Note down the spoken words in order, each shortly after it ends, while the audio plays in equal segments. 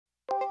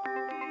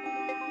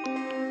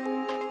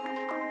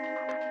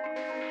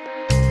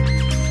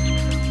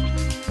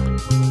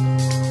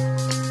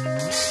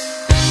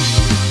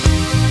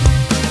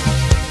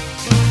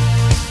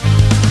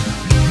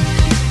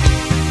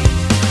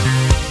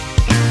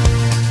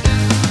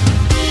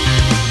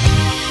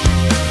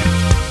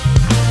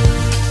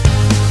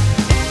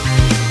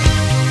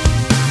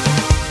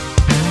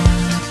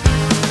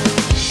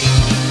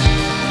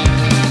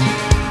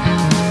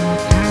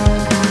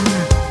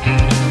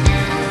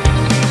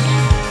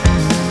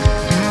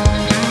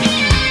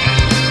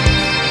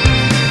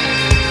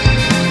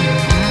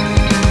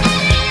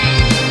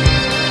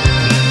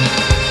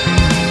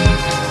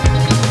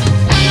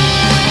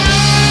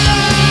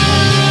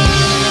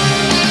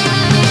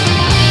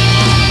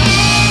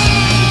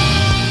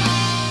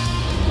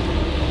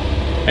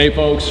Hey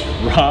folks,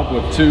 Rob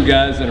with Two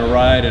Guys in a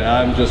Ride, and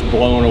I'm just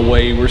blown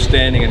away. We're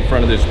standing in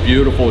front of this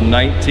beautiful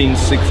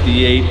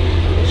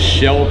 1968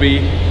 Shelby.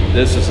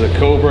 This is a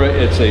Cobra.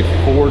 It's a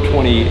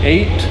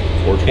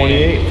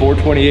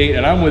 428,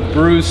 and I'm with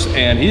Bruce,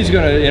 and he's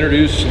going to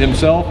introduce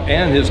himself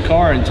and his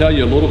car and tell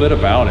you a little bit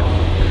about it.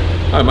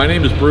 Hi, my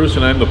name is Bruce,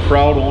 and I'm the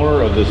proud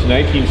owner of this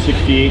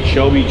 1968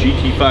 Shelby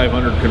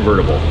GT500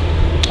 Convertible.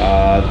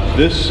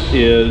 This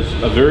is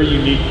a very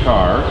unique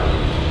car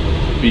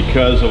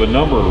because of a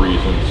number of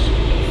reasons.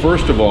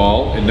 First of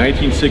all, in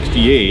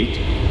 1968,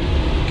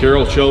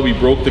 Carroll Shelby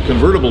broke the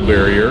convertible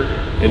barrier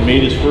and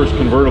made his first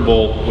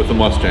convertible with the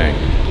Mustang.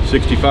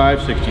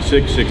 65,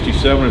 66,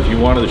 67, if you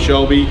wanted the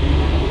Shelby,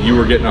 you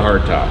were getting a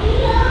hardtop.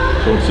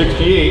 So in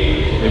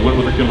 68, they went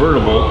with a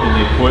convertible and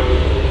they put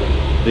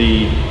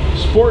the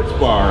sports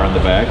bar on the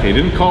back. They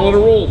didn't call it a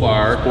roll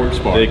bar. Sports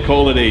bar. They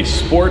called it a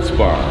sports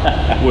bar,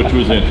 which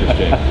was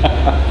interesting.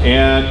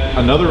 And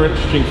another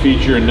interesting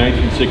feature in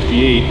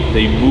 1968,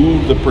 they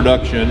moved the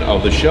production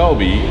of the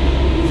Shelby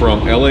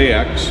from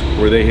LAX,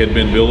 where they had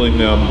been building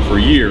them for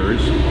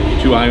years,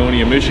 to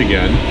Ionia,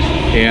 Michigan.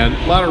 And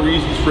a lot of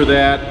reasons for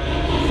that.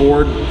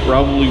 Ford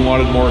probably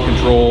wanted more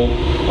control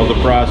of the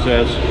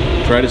process,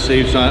 try to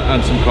save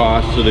on some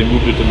costs, so they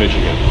moved it to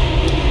Michigan.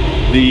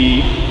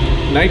 The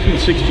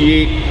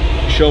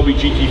 1968 Shelby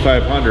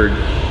GT500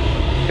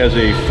 has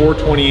a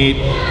 428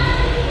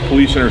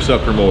 Police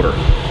Interceptor motor.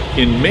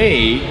 In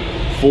May,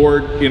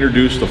 Ford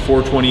introduced the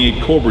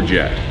 428 Cobra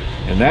Jet,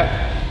 and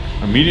that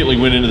immediately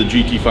went into the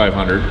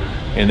GT500,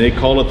 and they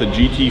called it the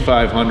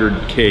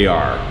GT500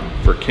 KR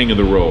for King of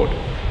the Road.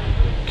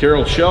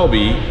 Carroll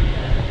Shelby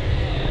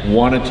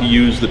wanted to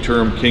use the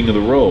term King of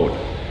the Road.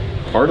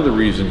 Part of the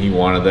reason he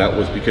wanted that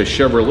was because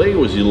Chevrolet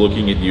was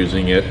looking at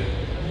using it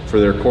for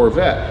their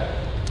Corvette.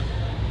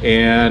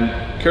 And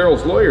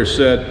Carroll's lawyer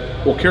said,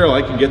 well, Carroll,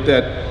 I can get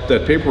that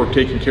paperwork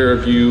taken care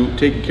of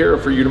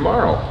for you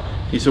tomorrow.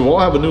 He said, well,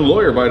 I'll have a new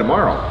lawyer by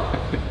tomorrow.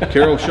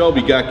 Carroll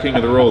Shelby got King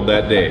of the Road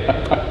that day.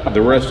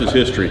 The rest is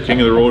history.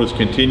 King of the Road has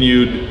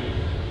continued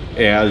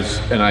as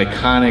an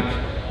iconic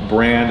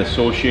brand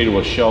associated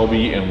with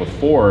Shelby and with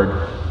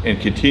Ford, and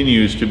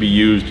continues to be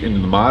used into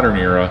the modern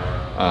era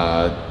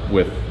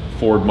with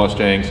Ford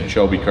Mustangs and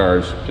Shelby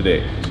cars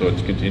today. So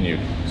it's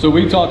continued. So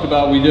we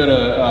did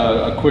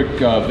a quick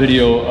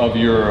video of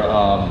your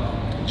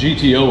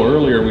GTO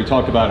earlier, and we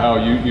talked about how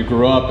you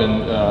grew up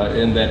in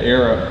that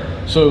era.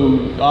 So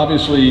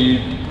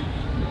obviously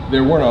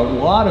there weren't a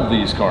lot of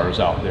these cars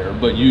out there,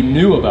 but you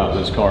knew about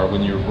this car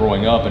when you were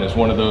growing up, and it's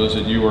one of those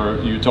that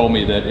you told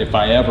me that if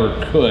I ever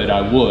could,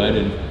 I would,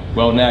 and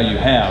well, now you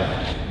have.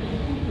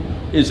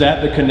 Is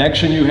that the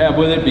connection you have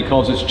with it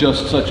because it's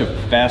just such a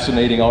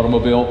fascinating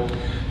automobile?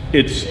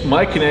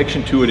 My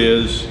connection to it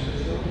is,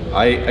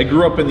 I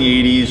grew up in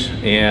the 80s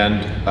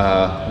and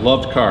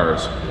loved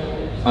cars.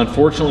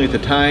 Unfortunately at the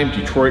time,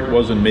 Detroit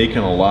wasn't making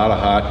a lot of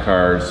hot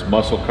cars.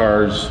 Muscle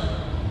cars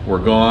were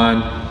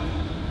gone.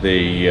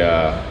 The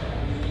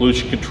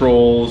pollution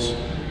controls,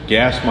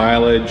 gas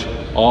mileage,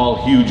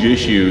 all huge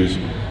issues,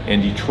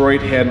 and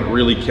Detroit hadn't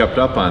really kept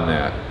up on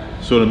that.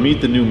 So to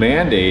meet the new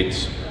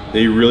mandates,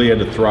 they really had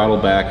to throttle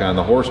back on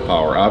the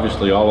horsepower.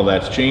 Obviously all of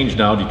that's changed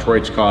now.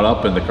 Detroit's caught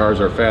up and the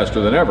cars are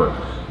faster than ever.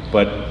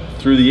 But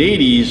through the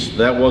 80s,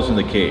 that wasn't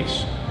the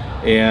case.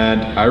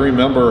 And I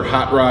remember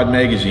Hot Rod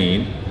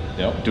magazine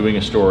doing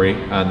a story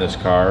on this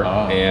car,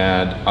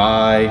 and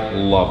I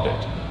loved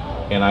it.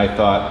 And I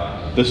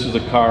thought, this is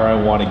the car I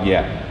want to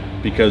get,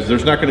 because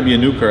there's not going to be a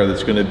new car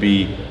that's going to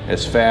be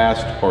as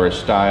fast or as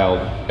styled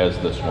as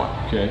this one.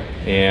 Okay.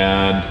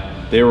 And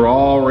they were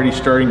already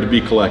starting to be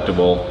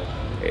collectible,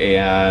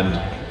 and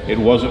it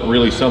wasn't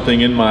really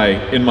something in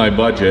my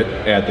budget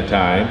at the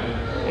time.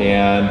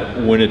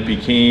 And when it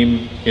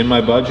became in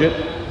my budget,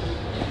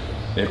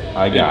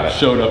 I got it.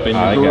 Showed up in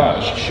your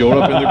garage. Showed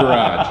up in the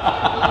garage.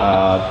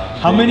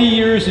 How many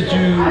years did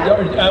you,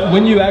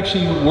 when you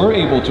actually were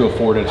able to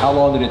afford it, how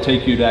long did it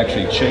take you to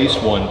actually chase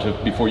one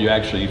before you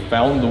actually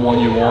found the one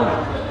you wanted?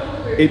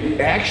 It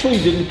actually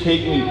didn't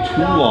take me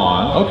too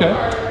long. Okay.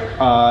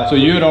 So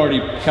you had already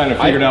kind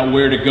of figured out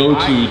where to go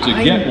to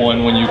get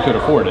one when you could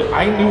afford it.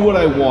 I knew what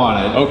I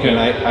wanted. Okay. And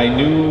I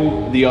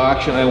knew the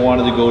auction I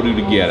wanted to go to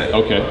get it.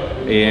 Okay.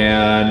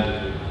 And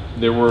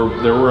there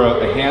were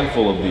a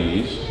handful of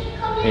these,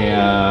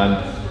 and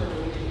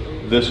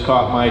this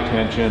caught my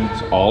attention.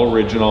 It's all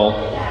original.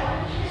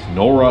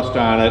 No rust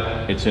on it.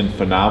 It's in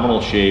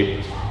phenomenal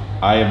shape.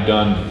 I have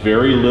done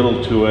very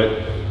little to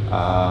it.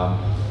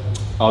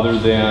 Other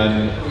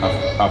than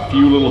a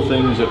few little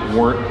things that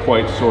weren't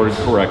quite sorted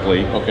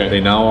correctly. Okay. They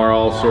now are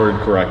all sorted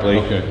correctly,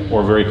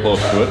 or very close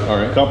to it. All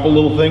right. A couple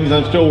little things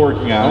I'm still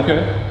working on.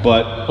 Okay.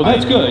 But well,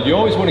 that's good. You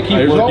always want to keep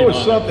working on it. There's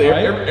always something.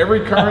 Right? Every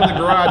car in the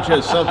garage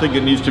has something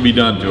that needs to be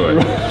done to it.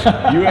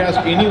 You ask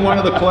any one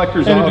of the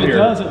collectors out here. And if it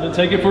doesn't, then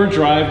take it for a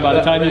drive. By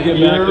the time you get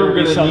back, you're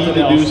going to need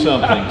to do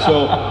something.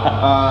 So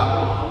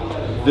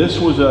this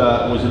was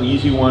an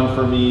easy one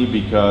for me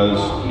because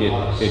it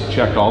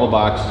checked all the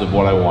boxes of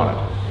what I wanted.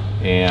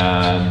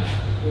 And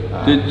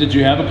Did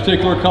you have a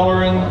particular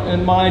color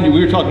in mind?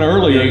 We were talking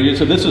earlier, you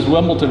said this is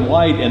Wimbledon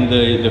white, and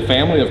the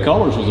family of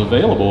colors was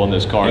available in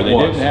this car. They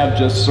didn't have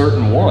just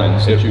certain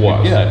ones that you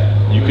could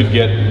get. You could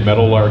get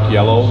Meadowlark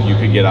yellow, you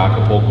could get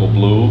Acapulco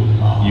blue.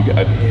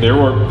 There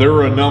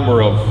were a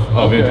number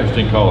of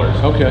interesting colors.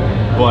 Okay.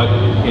 But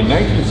in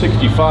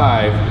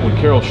 1965, when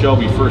Carroll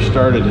Shelby first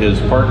started his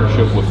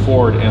partnership with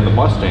Ford and the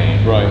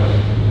Mustang, right,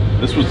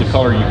 this was the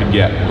color you could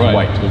get. It was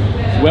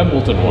white.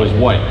 Wimbledon was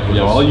white. It was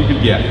all you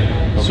could get. Okay.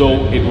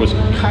 So it was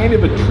kind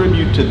of a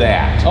tribute to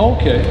that.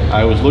 Okay.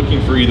 I was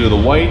looking for either the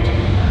white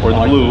or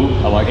the blue.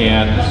 I like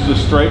and that. This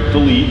is a striped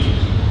delete.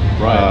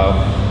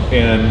 Right.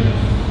 And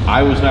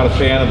I was not a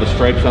fan of the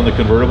stripes on the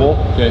convertible.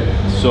 Okay.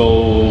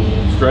 So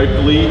striped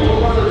delete,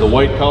 the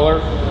white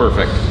color,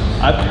 perfect.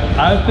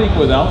 I think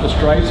without the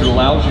stripes, it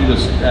allows you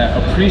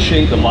to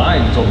appreciate the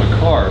lines on the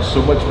car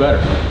so much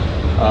better.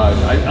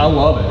 I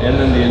love it. And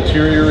then the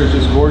interior is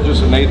just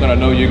gorgeous. And Nathan, I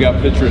know you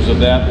got pictures of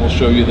that. We'll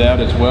show you that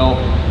as well.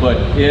 But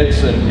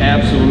it's an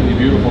absolutely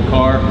beautiful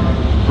car.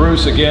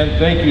 Bruce, again,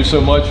 thank you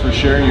so much for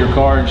sharing your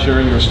car and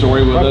sharing your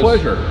story with us. My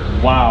pleasure.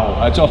 Wow,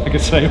 that's all I can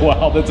say.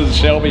 Wow, this is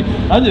Shelby.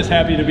 I'm just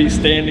happy to be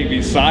standing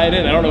beside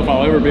it. I don't know if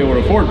I'll ever be able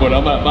to afford, but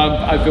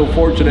I feel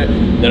fortunate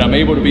that I'm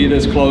able to be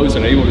this close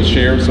and able to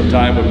share some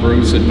time with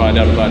Bruce and find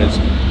out about his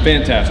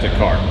fantastic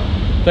car.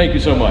 Thank you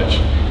so much.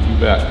 You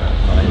bet.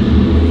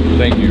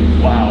 Thank you.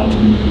 Wow.